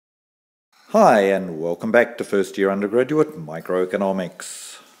Hi and welcome back to first year undergraduate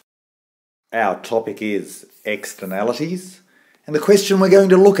microeconomics. Our topic is externalities, and the question we're going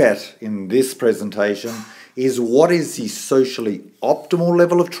to look at in this presentation is what is the socially optimal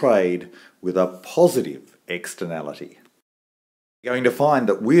level of trade with a positive externality. You're going to find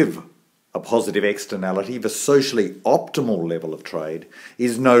that with a positive externality, the socially optimal level of trade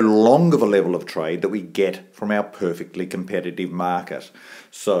is no longer the level of trade that we get from our perfectly competitive market.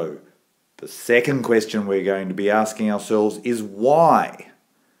 So, the second question we're going to be asking ourselves is why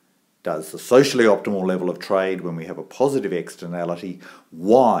does the socially optimal level of trade, when we have a positive externality,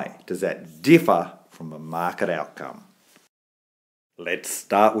 why does that differ from the market outcome? Let's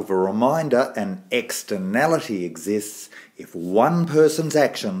start with a reminder: an externality exists if one person's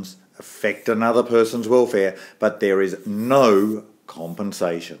actions affect another person's welfare, but there is no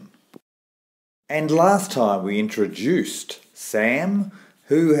compensation. And last time we introduced Sam,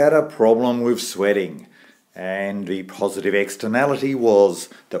 who had a problem with sweating, and the positive externality was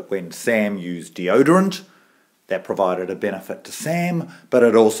that when Sam used deodorant, that provided a benefit to Sam, but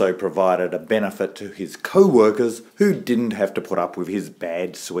it also provided a benefit to his co-workers who didn't have to put up with his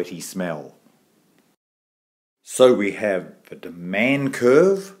bad sweaty smell. So we have the demand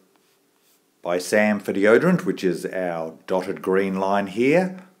curve by Sam for deodorant, which is our dotted green line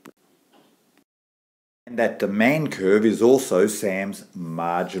here. And that demand curve is also Sam's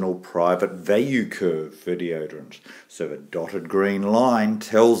marginal private value curve for deodorant. So the dotted green line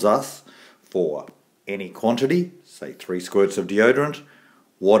tells us for any quantity, say 3 squirts of deodorant,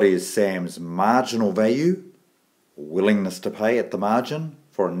 what is Sam's marginal value, willingness to pay at the margin,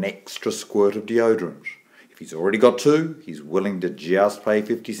 for an extra squirt of deodorant. If he's already got 2, he's willing to just pay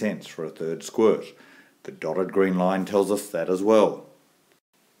 50 cents for a third squirt. The dotted green line tells us that as well.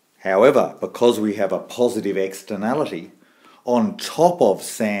 However, because we have a positive externality, on top of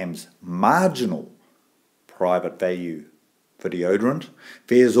Sam's marginal private value for deodorant,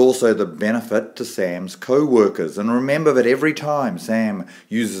 there's also the benefit to Sam's co-workers. And remember that every time Sam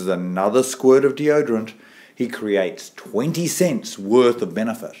uses another squirt of deodorant, he creates 20 cents worth of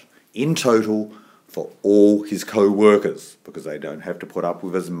benefit in total for all his co-workers, because they don't have to put up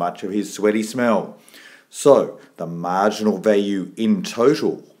with as much of his sweaty smell. So, the marginal value in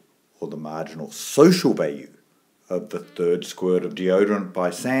total, or the marginal social value of the third squirt of deodorant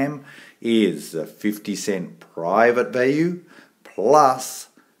by Sam, is the 50 cent private value plus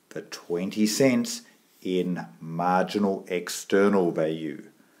the 20 cents in marginal external value.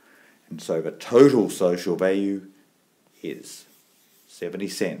 And so the total social value is 70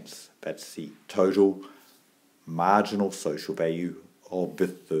 cents. That's the total marginal social value of the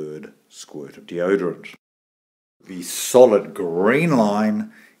third squirt of deodorant. The solid green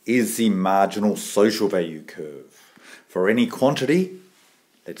line is the marginal social value curve. For any quantity,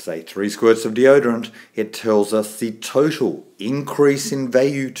 let's say 3 squirts of deodorant, it tells us the total increase in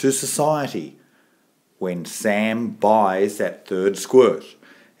value to society when Sam buys that third squirt.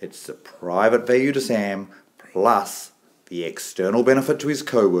 It's the private value to Sam plus the external benefit to his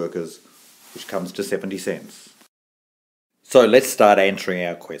co-workers, which comes to 70 cents. So let's start answering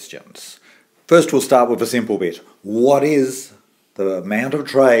our questions. First, we'll start with a simple bit. What is the amount of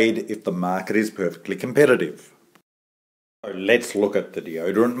trade if the market is perfectly competitive? So let's look at the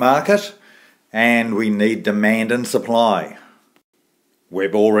deodorant market, and we need demand and supply.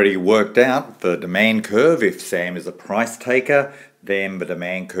 We've already worked out the demand curve. If Sam is a price taker, then the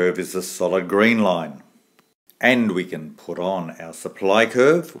demand curve is the solid green line. And we can put on our supply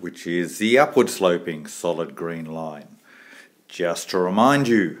curve, which is the upward sloping solid green line. Just to remind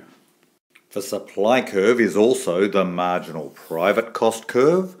you, the supply curve is also the marginal private cost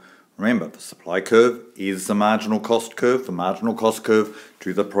curve. Remember, the supply curve is the marginal cost curve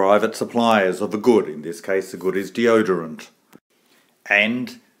to the private suppliers of a good. In this case, the good is deodorant.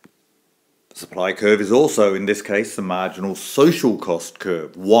 And the supply curve is also, in this case, the marginal social cost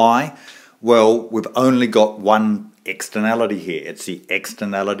curve. Why? Well, we've only got one externality here. It's the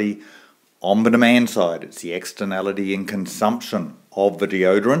externality on the demand side. It's the externality in consumption of the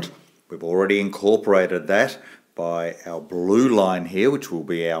deodorant. We've already incorporated that by our blue line here, which will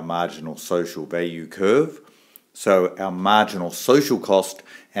be our marginal social value curve. So our marginal social cost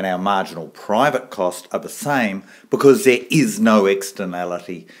and our marginal private cost are the same because there is no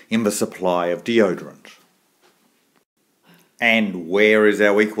externality in the supply of deodorant. And where is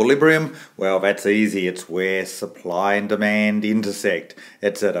our equilibrium? Well, that's easy. It's where supply and demand intersect.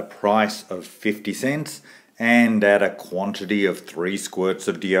 It's at a price of 50 cents and at a quantity of 3 squirts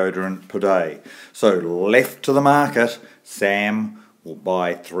of deodorant per day. So left to the market, Sam will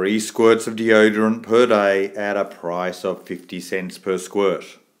buy 3 squirts of deodorant per day at a price of 50 cents per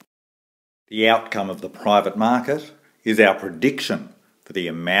squirt. The outcome of the private market is our prediction for the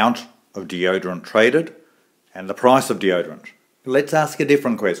amount of deodorant traded and the price of deodorant. Let's ask a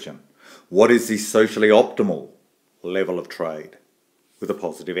different question. What is the socially optimal level of trade with a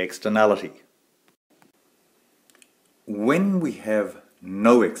positive externality? When we have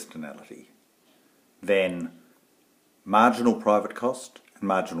no externality, then marginal private cost and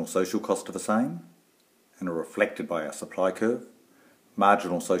marginal social cost are the same and are reflected by our supply curve.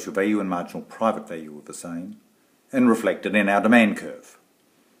 Marginal social value and marginal private value are the same and reflected in our demand curve.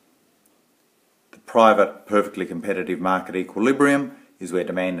 The private perfectly competitive market equilibrium is where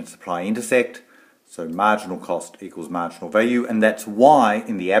demand and supply intersect, so marginal cost equals marginal value, and that's why,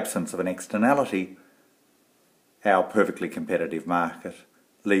 in the absence of an externality, our perfectly competitive market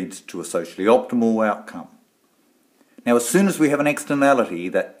leads to a socially optimal outcome. Now, as soon as we have an externality,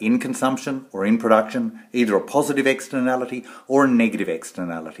 either in consumption or in production, either a positive externality or a negative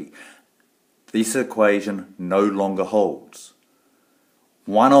externality, this equation no longer holds.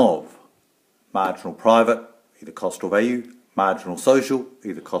 One of marginal private, either cost or value, marginal social,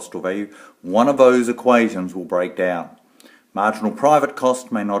 either cost or value, one of those equations will break down. Marginal private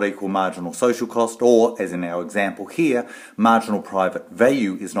cost may not equal marginal social cost, or, as in our example here, marginal private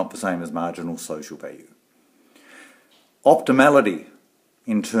value is not the same as marginal social value. Optimality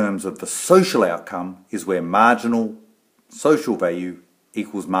in terms of the social outcome is where marginal social value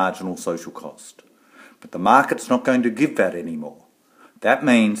equals marginal social cost. But the market's not going to give that anymore. That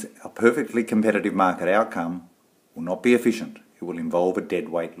means our perfectly competitive market outcome will not be efficient. It will involve a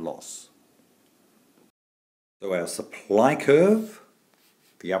deadweight loss. So our supply curve,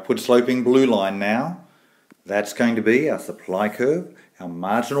 the upward sloping blue line now, that's going to be our supply curve, our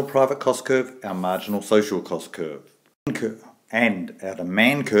marginal private cost curve, our marginal social cost curve. And our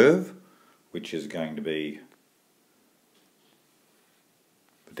demand curve, which is going to be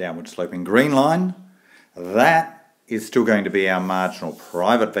the downward sloping green line, that is still going to be our marginal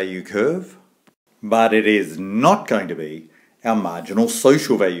private value curve, but it is not going to be our marginal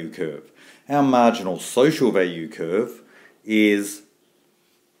social value curve. Our marginal social value curve is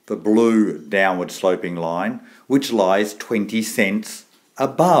the blue downward sloping line, which lies 20 cents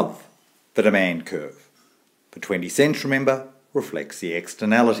above the demand curve. The 20 cents, remember, reflects the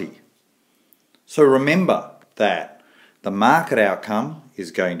externality. So remember that the market outcome is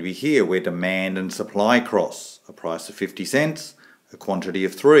going to be here, where demand and supply cross, a price of 50 cents, a quantity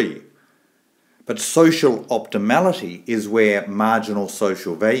of 3. But social optimality is where marginal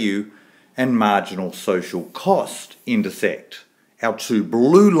social value and marginal social cost intersect. Our two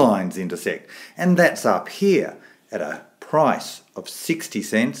blue lines intersect, and that's up here at a price of 60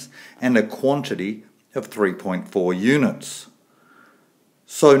 cents and a quantity of 3.4 units.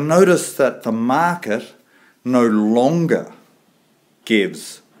 So notice that the market no longer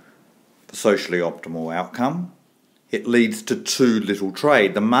gives the socially optimal outcome. It leads to too little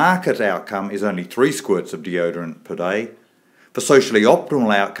trade. The market outcome is only 3 squirts of deodorant per day. The socially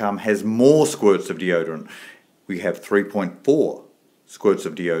optimal outcome has more squirts of deodorant. We have 3.4 squirts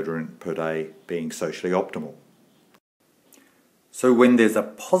of deodorant per day being socially optimal. So when there's a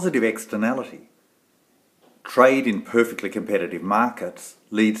positive externality, trade in perfectly competitive markets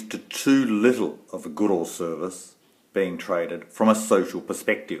leads to too little of a good or service being traded from a social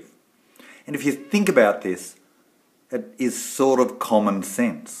perspective. And if you think about this, it is sort of common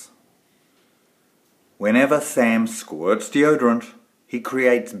sense. Whenever Sam squirts deodorant, he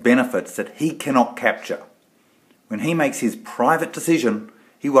creates benefits that he cannot capture. When he makes his private decision,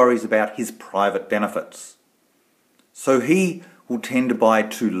 he worries about his private benefits. So he will tend to buy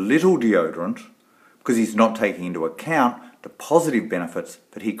too little deodorant because he's not taking into account the positive benefits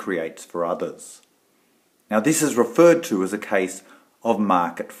that he creates for others. Now, this is referred to as a case of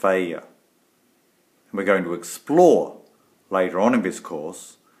market failure. And we're going to explore later on in this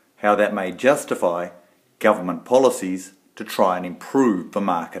course how that may justify government policies to try and improve the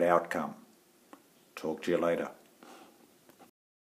market outcome. Talk to you later.